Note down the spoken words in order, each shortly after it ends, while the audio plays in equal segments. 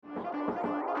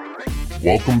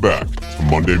Welcome back to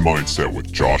Monday Mindset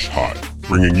with Josh Hyde,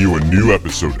 bringing you a new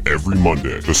episode every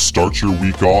Monday to start your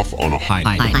week off on a high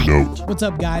note. What's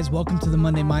up, guys? Welcome to the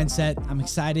Monday Mindset. I'm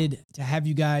excited to have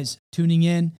you guys tuning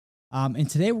in. And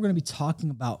today we're going to be talking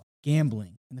about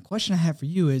gambling. And the question I have for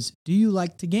you is, do you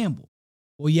like to gamble?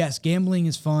 Well, yes, gambling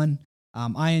is fun.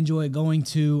 I enjoy going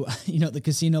to, the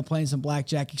casino, playing some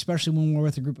blackjack, especially when we're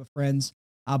with a group of friends.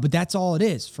 But that's all it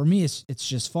is. For me, it's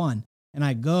just fun. And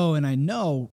I go and I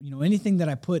know, anything that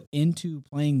I put into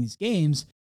playing these games,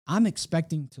 I'm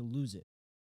expecting to lose it.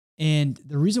 And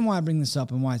the reason why I bring this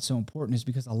up and why it's so important is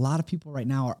because a lot of people right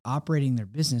now are operating their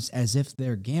business as if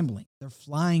they're gambling. They're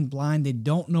flying blind. They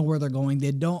don't know where they're going.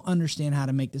 They don't understand how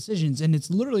to make decisions. And it's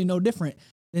literally no different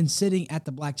than sitting at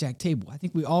the blackjack table. I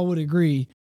think we all would agree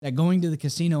that going to the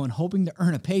casino and hoping to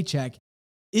earn a paycheck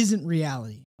isn't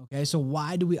reality. Okay, so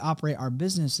why do we operate our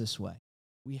business this way?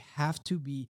 We have to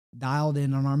be dialed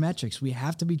in on our metrics. We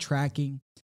have to be tracking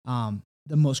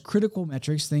the most critical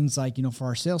metrics, things like, for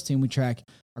our sales team, we track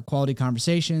our quality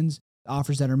conversations, the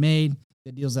offers that are made,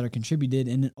 the deals that are contributed.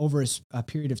 And then over a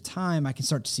period of time, I can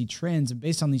start to see trends. And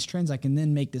based on these trends, I can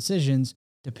then make decisions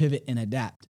to pivot and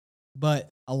adapt. But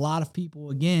a lot of people,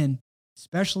 again,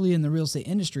 especially in the real estate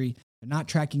industry, they're not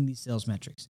tracking these sales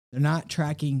metrics. They're not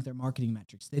tracking their marketing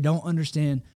metrics. They don't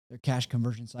understand their cash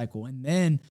conversion cycle. And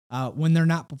then when they're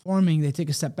not performing, they take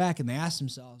a step back and they ask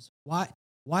themselves, why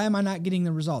am I not getting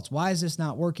the results? Why is this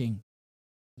not working?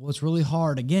 Well, it's really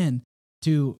hard, again,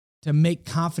 to make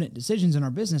confident decisions in our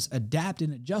business, adapt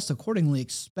and adjust accordingly,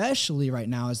 especially right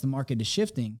now as the market is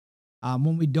shifting,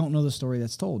 when we don't know the story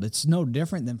that's told. It's no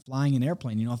different than flying an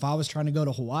airplane. If I was trying to go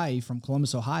to Hawaii from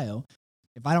Columbus, Ohio,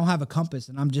 if I don't have a compass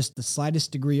and I'm just the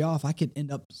slightest degree off, I could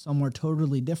end up somewhere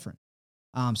totally different.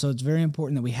 So it's very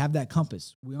important that we have that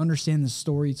compass. We understand the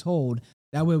story told.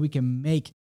 That way we can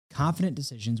make confident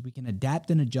decisions. We can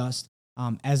adapt and adjust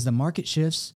as the market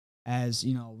shifts, as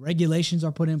regulations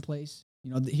are put in place.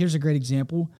 Here's a great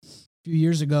example. A few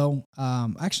years ago,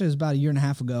 actually it was about a year and a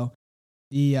half ago,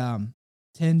 the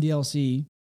 10 DLC,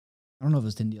 I don't know if it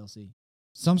was 10 DLC,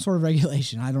 some sort of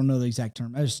regulation. I don't know the exact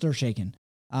term. It was stir shaking.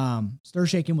 Stir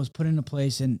shaking was put into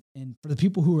place, and for the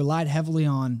people who relied heavily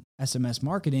on SMS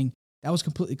marketing, that was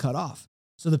completely cut off.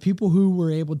 So the people who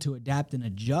were able to adapt and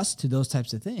adjust to those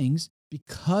types of things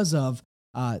because of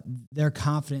their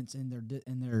confidence in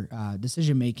their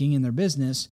decision making in their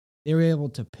business, they were able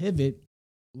to pivot,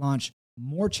 launch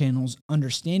more channels,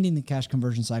 understanding the cash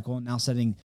conversion cycle, and now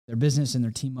setting their business and their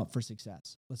team up for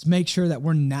success. Let's make sure that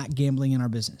we're not gambling in our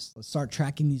business. Let's start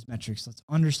tracking these metrics. Let's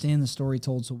understand the story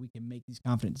told so we can make these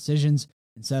confident decisions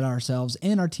and set ourselves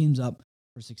and our teams up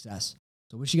for success.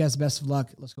 So wish you guys the best of luck.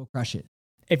 Let's go crush it.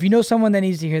 If you know someone that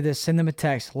needs to hear this, send them a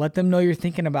text. Let them know you're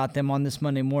thinking about them on this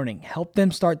Monday morning. Help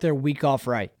them start their week off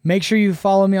right. Make sure you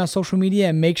follow me on social media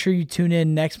and make sure you tune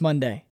in next Monday.